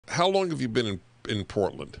how long have you been in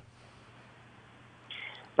Portland?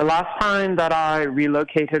 The last time that I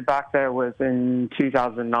relocated back there was in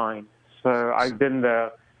 2009. So I've been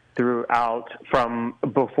there throughout, from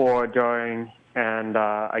before, during, and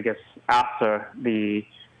I guess after the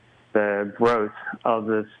growth of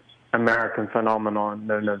this American phenomenon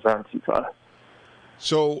known as Antifa.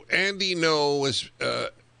 So Andy Ngo, as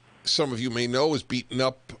some of you may know, is beaten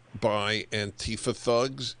up by Antifa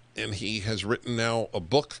thugs, and he has written now a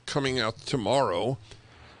book coming out tomorrow,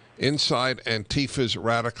 Inside Antifa's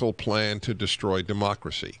Radical Plan to Destroy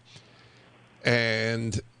Democracy.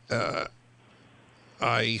 And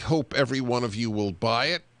I hope every one of you will buy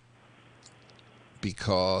it,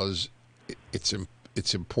 because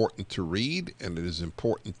it's important to read, and it is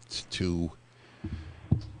important to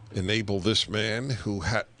enable this man, who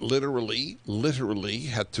had literally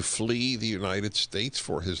had to flee the United States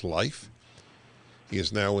for his life. He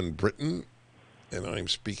is now in Britain, and I'm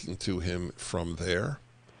speaking to him from there.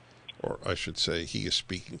 Or I should say, he is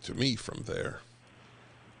speaking to me from there.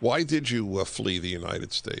 Why did you flee the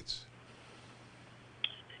United States?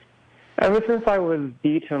 Ever since I was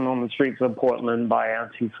beaten on the streets of Portland by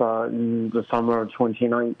Antifa in the summer of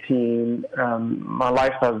 2019, my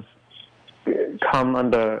life has come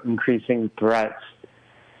under increasing threats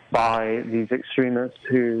by these extremists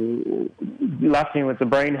who left me with a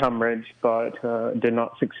brain hemorrhage, but did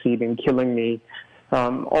not succeed in killing me.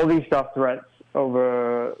 All these death threats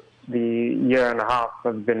over the year and a half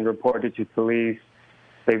have been reported to police.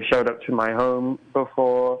 They've showed up to my home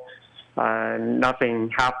before, and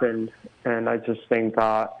nothing happened. And I just think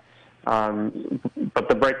that, but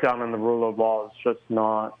the breakdown in the rule of law is just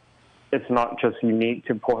not, it's not just unique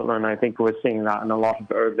to Portland. I think we're seeing that in a lot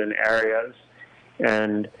of urban areas.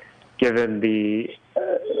 And given the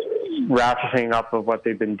ratcheting up of what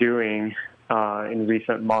they've been doing in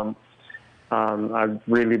recent months, I've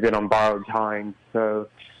really been on borrowed time. So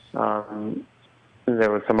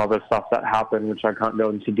there was some other stuff that happened, which I can't go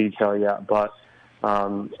into detail yet, but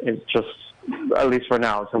it's just, at least for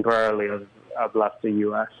now, temporarily, I've left the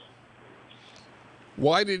U.S.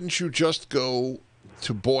 Why didn't you just go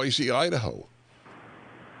to Boise, Idaho?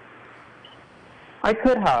 I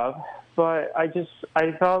could have, but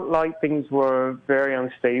I felt like things were very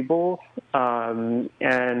unstable, and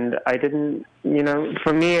I didn't,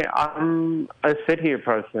 for me, I'm a city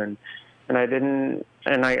person, and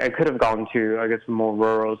I could have gone to, I guess, a more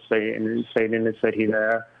rural state and stayed in the city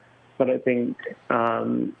there, but I think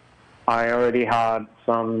I already had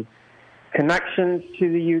some connections to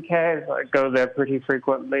the UK, so I go there pretty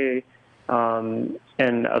frequently, and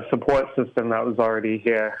a support system that was already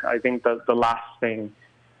here. I think that the last thing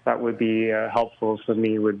that would be helpful for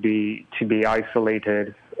me would be to be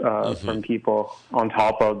isolated from people, on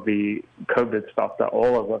top of the COVID stuff that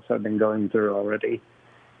all of us have been going through already.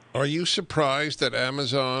 Are you surprised that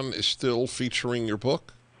Amazon is still featuring your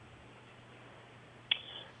book?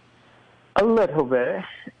 A little bit.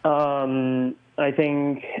 I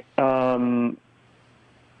think Amazon,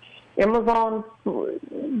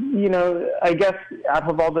 I guess out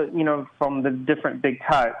of all the, from the different big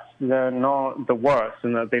techs, they're not the worst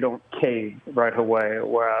in that they don't cave right away,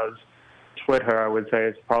 whereas Twitter, I would say,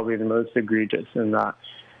 is probably the most egregious in that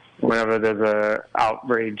whenever there's a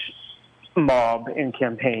outrage mob in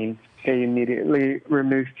campaign, they immediately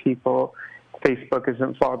remove people. Facebook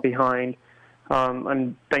isn't far behind.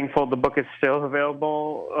 I'm thankful the book is still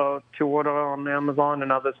available to order on Amazon and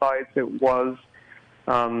other sites. It was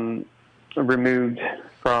removed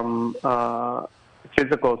from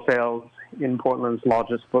physical sales in Portland's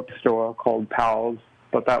largest bookstore called Powell's,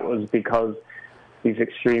 but that was because these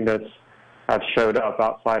extremists have showed up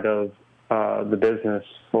outside of the business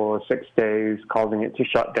for 6 days, causing it to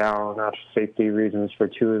shut down out of safety reasons for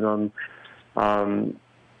 2 of them.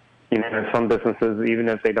 Some businesses, even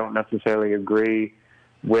if they don't necessarily agree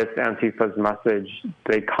with Antifa's message,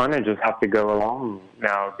 they kind of just have to go along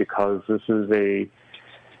now, because this is a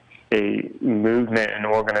movement and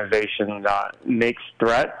organization that makes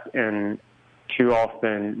threats and too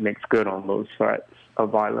often makes good on those threats of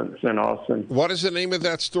violence and arson. What is the name of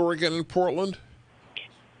that store again in Portland?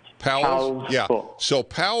 Powell's? Yeah. So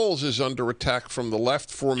Powell's is under attack from the left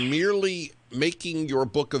for merely making your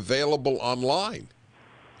book available online.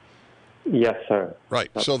 Yes, sir.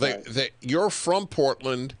 Right. That's so you're from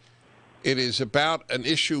Portland. It is about an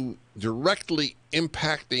issue directly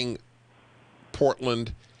impacting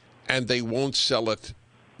Portland, and they won't sell it.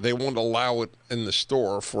 They won't allow it in the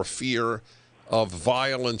store for fear of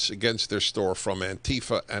violence against their store from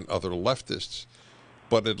Antifa and other leftists.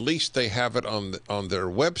 But at least they have it on their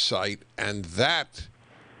website, and that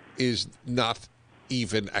is not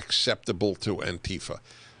even acceptable to Antifa.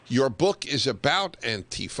 Your book is about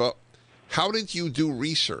Antifa. How did you do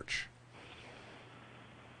research?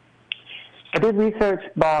 I did research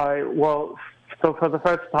so for the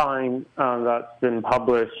first time that's been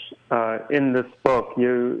published in this book,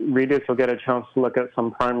 readers will get a chance to look at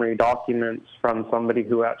some primary documents from somebody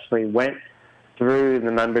who actually went through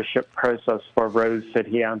the membership process for Rose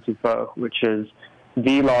City Antifa, which is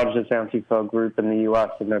the largest Antifa group in the U.S.,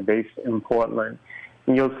 and they're based in Portland.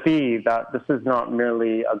 And you'll see that this is not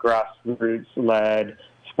merely a grassroots-led,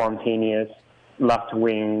 spontaneous,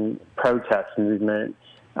 left-wing protest movement.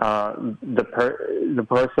 The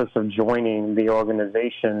process of joining the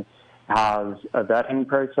organization has a vetting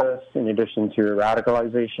process in addition to a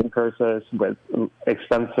radicalization process with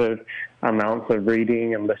extensive amounts of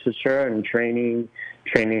reading and literature and training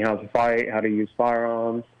how to fight, how to use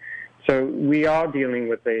firearms. So we are dealing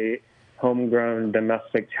with a homegrown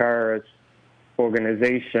domestic terrorist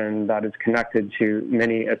organization that is connected to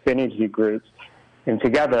many affinity groups, and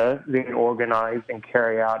together they organize and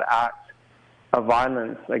carry out acts of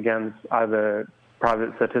violence against either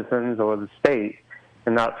private citizens or the state.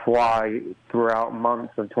 And that's why throughout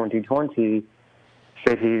months of 2020,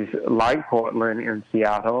 cities like Portland and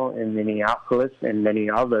Seattle and Minneapolis and many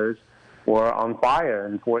others were on fire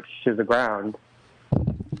and torched to the ground.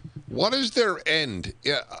 What is their end?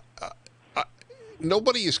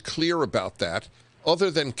 Nobody is clear about that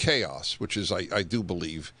other than chaos, which is, I do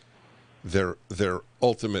believe, their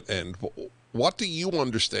ultimate end. What do you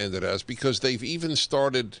understand it as? Because they've even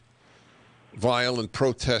started violent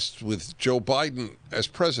protests with Joe Biden as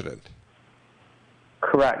president.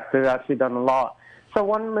 Correct. They've actually done a lot. So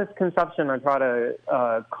one misconception I try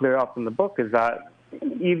to clear up in the book is that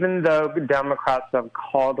even though Democrats have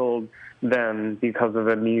coddled them because of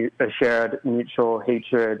a shared mutual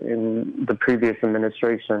hatred in the previous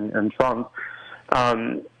administration and Trump,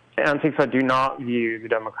 Antifa do not view the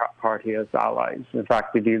Democrat Party as allies. In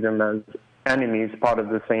fact, they view them as enemies, part of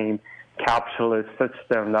the same capitalist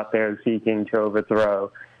system that they're seeking to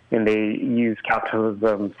overthrow. And they use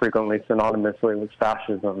capitalism frequently synonymously with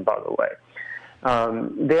fascism, by the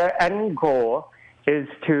way. Their end goal is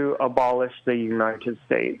to abolish the United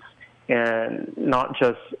States, and not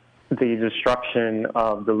just the destruction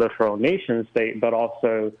of the literal nation state, but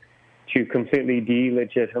also to completely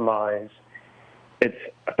delegitimize its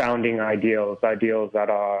founding ideals that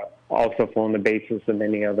are also form the basis of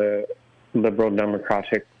many other liberal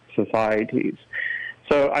democratic societies.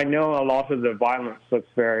 So I know a lot of the violence looks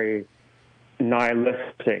very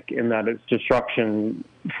nihilistic in that it's destruction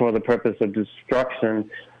for the purpose of destruction.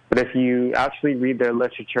 But if you actually read their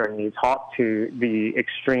literature and you talk to the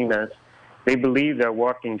extremists, they believe they're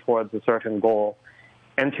working towards a certain goal.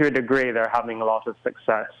 And to a degree, they're having a lot of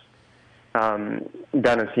success.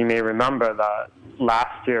 Dennis, you may remember that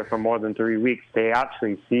last year, for more than 3 weeks, they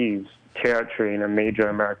actually seized territory in a major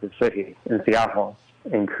American city, in Seattle,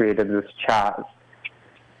 and created this Chaz.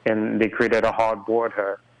 And they created a hard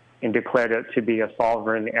border and declared it to be a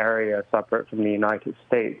sovereign area separate from the United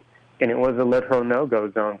States. And it was a literal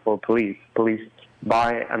no-go zone for police. Police,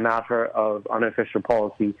 by a matter of unofficial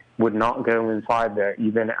policy, would not go inside there,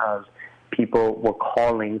 even as people were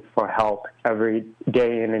calling for help every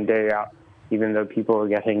day in and day out, even though people were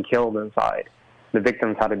getting killed inside. The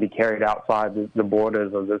victims had to be carried outside the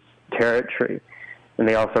borders of this territory. And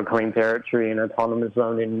they also claimed territory in an autonomous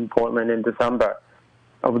zone in Portland in December.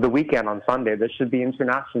 Over the weekend on Sunday, this should be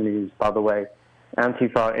international news, by the way,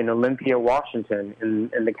 Antifa in Olympia, Washington,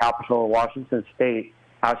 in the capital of Washington State,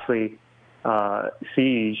 actually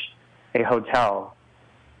sieged a hotel,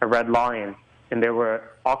 a Red Lion, and there were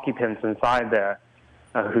occupants inside there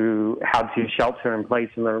who had to shelter in place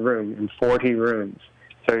in their room, in 40 rooms.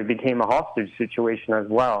 So it became a hostage situation as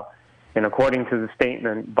well. And according to the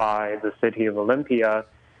statement by the city of Olympia,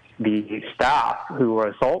 the staff who were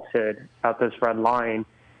assaulted at this Red Lion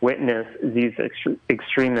witnessed these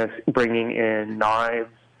extremists bringing in knives,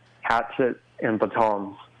 hatchets, and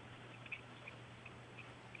batons.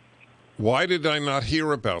 Why did I not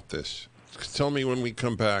hear about this? Tell me when we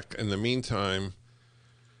come back. In the meantime,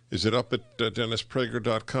 is it up at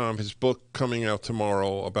DennisPrager.com? His book coming out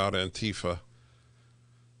tomorrow about Antifa.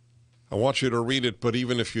 I want you to read it, but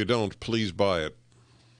even if you don't, please buy it.